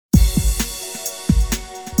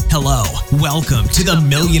Hello, welcome to the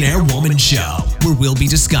Millionaire Woman Show, where we'll be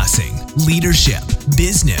discussing leadership,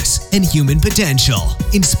 business, and human potential,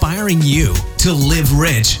 inspiring you to live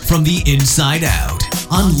rich from the inside out.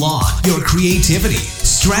 Unlock your creativity,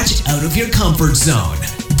 stretch out of your comfort zone,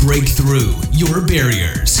 break through your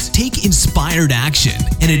barriers, take inspired action,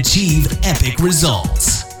 and achieve epic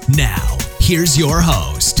results. Now, here's your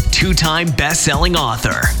host, two-time best-selling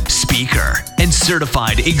author, speaker, and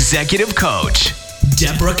certified executive coach,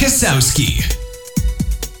 Deborah Kosowski.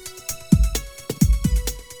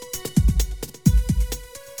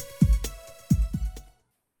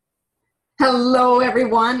 Hello,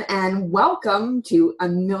 everyone, and welcome to a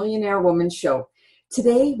Millionaire Woman Show.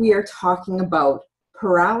 Today, we are talking about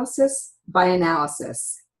paralysis by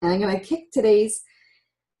analysis. And I'm going to kick today's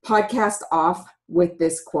podcast off with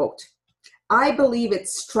this quote. I believe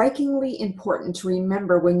it's strikingly important to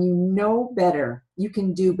remember when you know better, you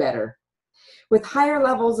can do better. With higher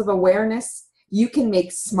levels of awareness, you can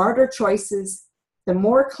make smarter choices. The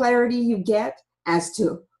more clarity you get as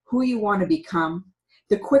to who you want to become,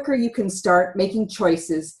 the quicker you can start making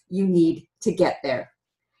choices you need to get there.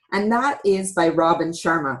 And that is by Robin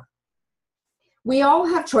Sharma. We all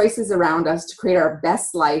have choices around us to create our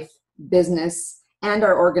best life, business, and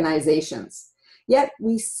our organizations. Yet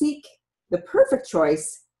we seek the perfect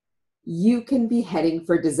choice, you can be heading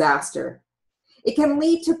for disaster. It can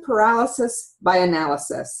lead to paralysis by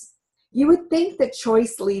analysis. You would think that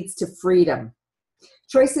choice leads to freedom.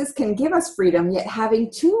 Choices can give us freedom, yet having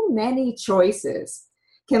too many choices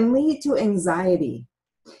can lead to anxiety.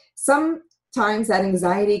 Sometimes that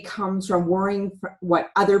anxiety comes from worrying what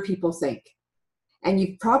other people think. And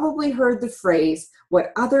you've probably heard the phrase,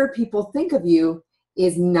 what other people think of you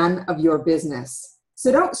is none of your business.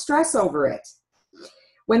 So don't stress over it.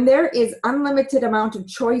 When there is unlimited amount of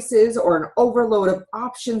choices or an overload of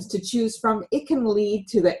options to choose from, it can lead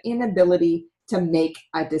to the inability to make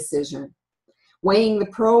a decision. Weighing the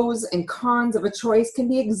pros and cons of a choice can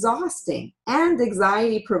be exhausting and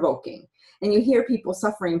anxiety-provoking, and you hear people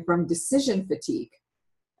suffering from decision fatigue.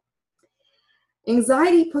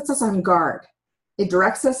 Anxiety puts us on guard. It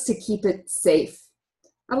directs us to keep it safe.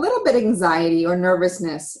 A little bit of anxiety or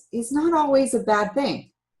nervousness is not always a bad thing.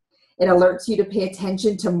 It alerts you to pay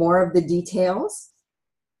attention to more of the details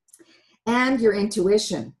and your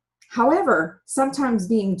intuition. However, sometimes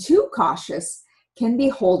being too cautious can be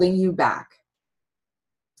holding you back.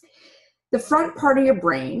 The front part of your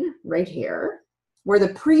brain, right here, where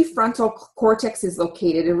the prefrontal cortex is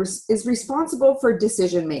located, is responsible for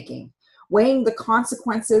decision making, weighing the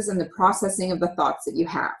consequences and the processing of the thoughts that you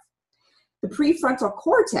have. The prefrontal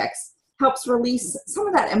cortex helps release some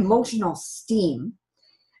of that emotional steam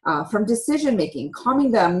from decision making, calming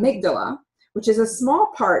the amygdala, which is a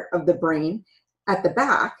small part of the brain at the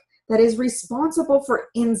back that is responsible for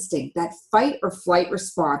instinct, that fight or flight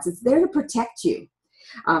response. It's there to protect you.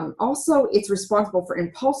 Also, it's responsible for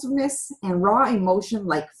impulsiveness and raw emotion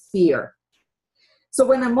like fear. So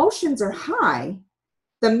when emotions are high,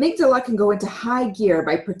 the amygdala can go into high gear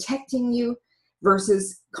by protecting you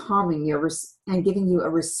versus calming you and giving you a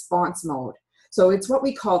response mode. So it's what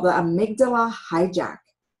we call the amygdala hijack.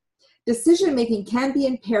 Decision-making can be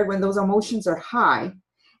impaired when those emotions are high,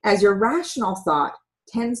 as your rational thought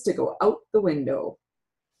tends to go out the window.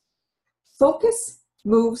 Focus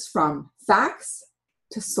moves from facts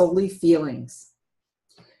to solely feelings.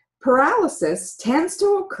 Paralysis tends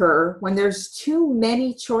to occur when there's too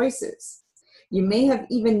many choices. You may have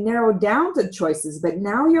even narrowed down the choices, but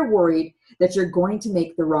now you're worried that you're going to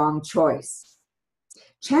make the wrong choice.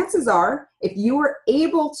 Chances are, if you were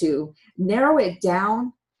able to narrow it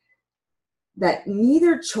down, that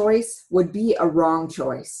neither choice would be a wrong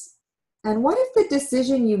choice. And what if the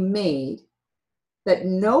decision you made, that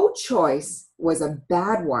no choice was a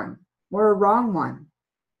bad one or a wrong one?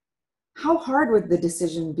 How hard would the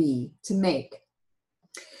decision be to make?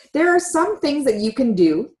 There are some things that you can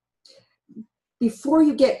do before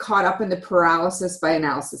you get caught up in the paralysis by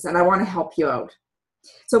analysis, and I want to help you out.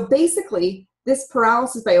 So basically, this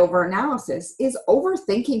paralysis by overanalysis is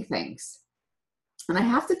overthinking things. And I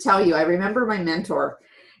have to tell you, I remember my mentor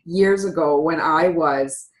years ago when I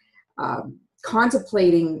was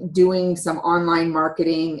contemplating doing some online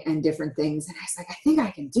marketing and different things. And I was like, I think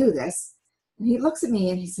I can do this. And he looks at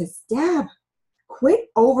me and he says, Deb, quit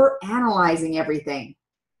overanalyzing everything.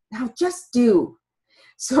 Now just do.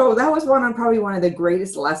 So that was probably one of the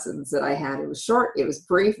greatest lessons that I had. It was short, it was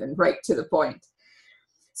brief, and right to the point.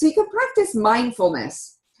 So you can practice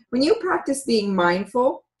mindfulness. When you practice being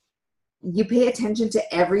mindful, you pay attention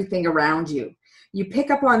to everything around you. You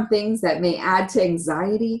pick up on things that may add to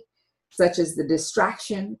anxiety, such as the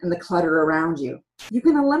distraction and the clutter around you. You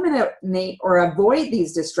can eliminate or avoid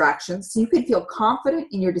these distractions so you can feel confident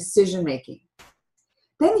in your decision making.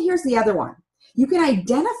 Then here's the other one. You can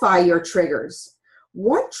identify your triggers.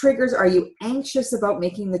 What triggers are you anxious about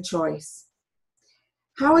making the choice?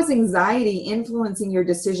 How is anxiety influencing your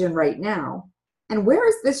decision right now? And where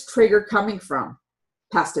is this trigger coming from?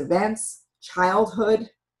 Past events, childhood,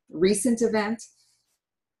 recent event?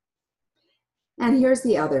 And here's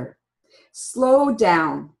the other. Slow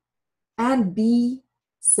down and be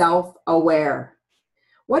self-aware.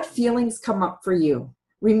 What feelings come up for you?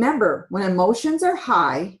 Remember, when emotions are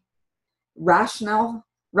high, rational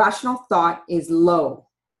thought is low.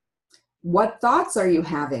 What thoughts are you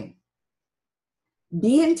having?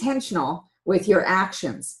 Be intentional with your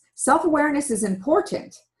actions. Self-awareness is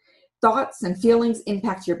important. Thoughts and feelings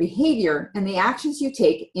impact your behavior, and the actions you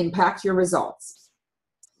take impact your results.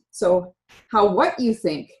 So what you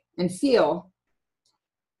think and feel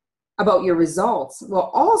about your results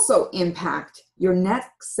will also impact your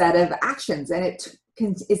next set of actions, and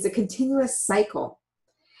it's a continuous cycle.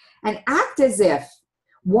 And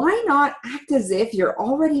why not act as if you're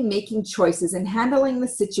already making choices and handling the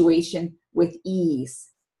situation with ease?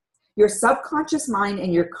 Your subconscious mind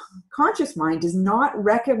and your conscious mind does not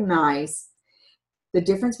recognize the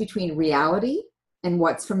difference between reality and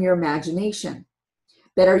what's from your imagination.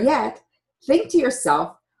 Better yet, think to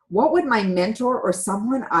yourself, what would my mentor or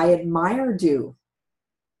someone I admire do?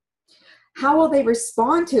 How will they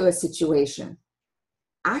respond to a situation?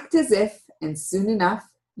 Act as if, and soon enough,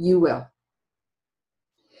 you will.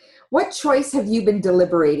 What choice have you been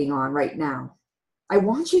deliberating on right now? I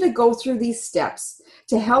want you to go through these steps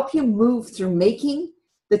to help you move through making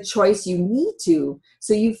the choice you need to,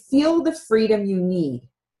 so you feel the freedom you need,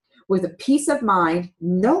 with a peace of mind,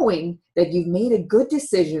 knowing that you've made a good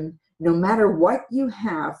decision no matter what you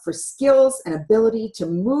have for skills and ability to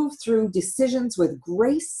move through decisions with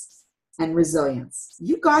grace and resilience.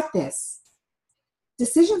 You got this.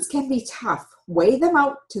 Decisions can be tough. Weigh them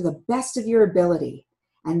out to the best of your ability,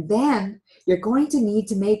 and then you're going to need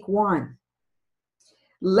to make one.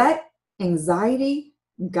 Let anxiety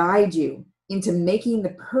guide you into making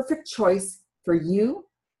the perfect choice for you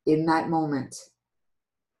in that moment.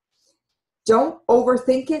 Don't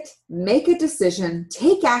overthink it. Make a decision,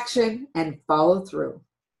 take action, and follow through.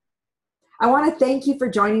 I want to thank you for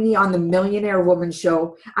joining me on the Millionaire Woman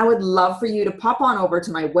Show. I would love for you to pop on over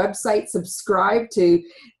to my website, subscribe to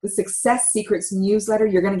the Success Secrets newsletter.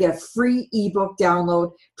 You're going to get a free ebook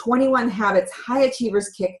download, 21 Habits High Achievers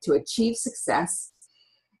Kick to Achieve Success.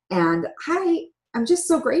 And I'm just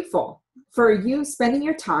so grateful for you spending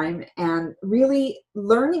your time and really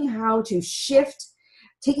learning how to shift,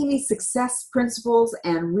 taking these success principles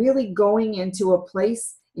and really going into a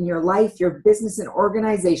place in your life, your business, and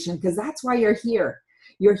organization, because that's why you're here.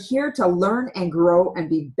 You're here to learn and grow and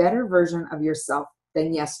be a better version of yourself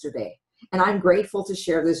than yesterday. And I'm grateful to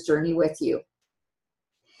share this journey with you.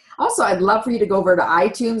 Also, I'd love for you to go over to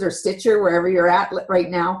iTunes or Stitcher, wherever you're at right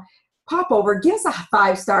now. Pop over, give us a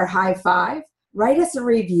 5-star high five, write us a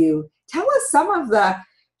review. Tell us some of the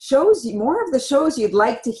shows, more of the shows you'd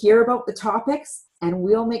like to hear about the topics, and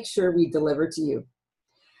we'll make sure we deliver to you.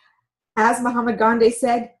 As Mahatma Gandhi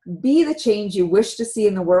said, be the change you wish to see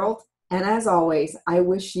in the world. And as always, I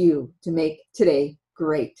wish you to make today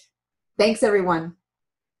great. Thanks, everyone.